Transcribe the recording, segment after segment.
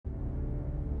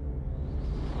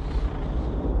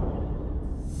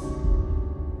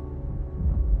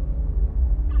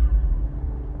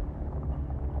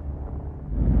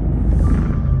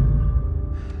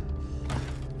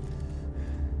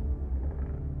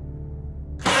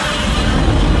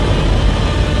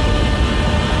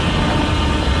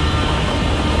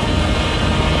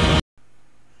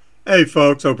Hey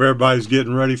folks, hope everybody's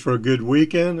getting ready for a good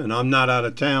weekend, and I'm not out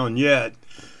of town yet.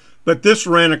 But this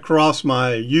ran across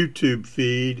my YouTube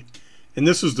feed, and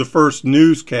this is the first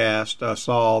newscast I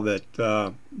saw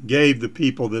that gave the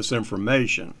people this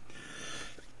information.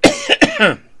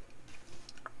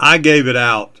 I gave it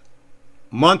out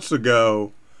months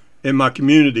ago in my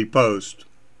community post.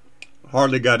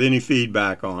 Hardly got any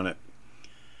feedback on it.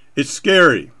 It's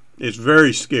scary. It's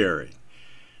very scary.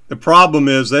 The problem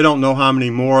is they don't know how many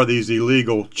more of these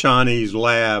illegal Chinese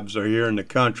labs are here in the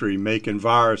country making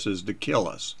viruses to kill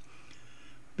us.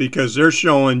 Because they're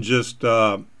showing just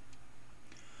HIV,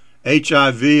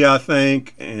 I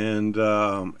think, and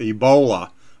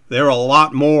Ebola. There are a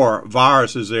lot more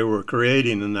viruses they were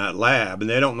creating in that lab, and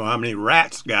they don't know how many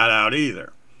rats got out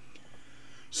either.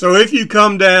 So if you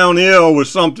come down ill with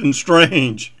something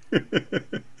strange,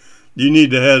 you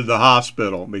need to head to the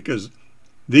hospital, because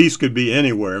these could be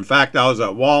anywhere. In fact, I was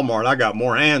at Walmart. I got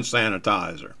more hand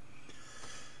sanitizer.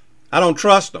 I don't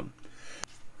trust them.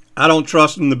 I don't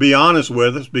trust them, to be honest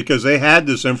with us, because they had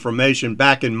this information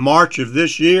back in March of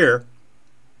this year.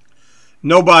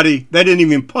 They didn't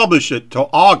even publish it till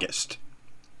August.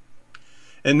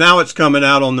 And now it's coming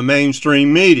out on the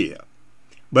mainstream media.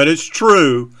 But it's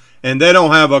true, and they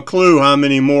don't have a clue how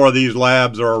many more of these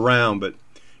labs are around. But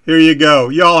here you go.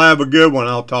 Y'all have a good one.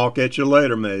 I'll talk at you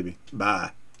later, maybe.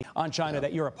 Bye. On China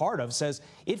that you're a part of says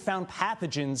it found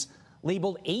pathogens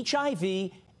labeled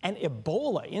HIV and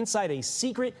Ebola inside a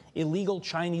secret illegal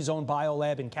Chinese-owned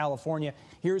biolab in California.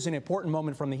 Here's an important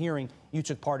moment from the hearing you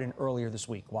took part in earlier this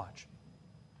week. Watch.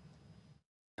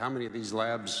 How many of these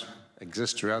labs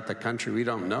exist throughout the country? We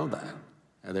don't know that.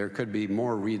 There could be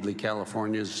more Reedley,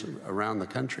 Californias around the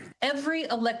country. Every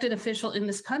elected official in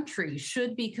this country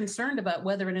should be concerned about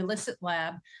whether an illicit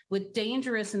lab with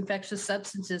dangerous infectious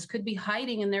substances could be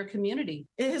hiding in their community.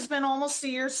 It has been almost a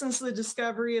year since the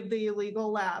discovery of the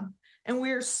illegal lab, and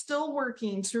we are still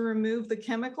working to remove the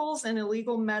chemicals and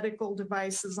illegal medical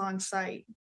devices on site.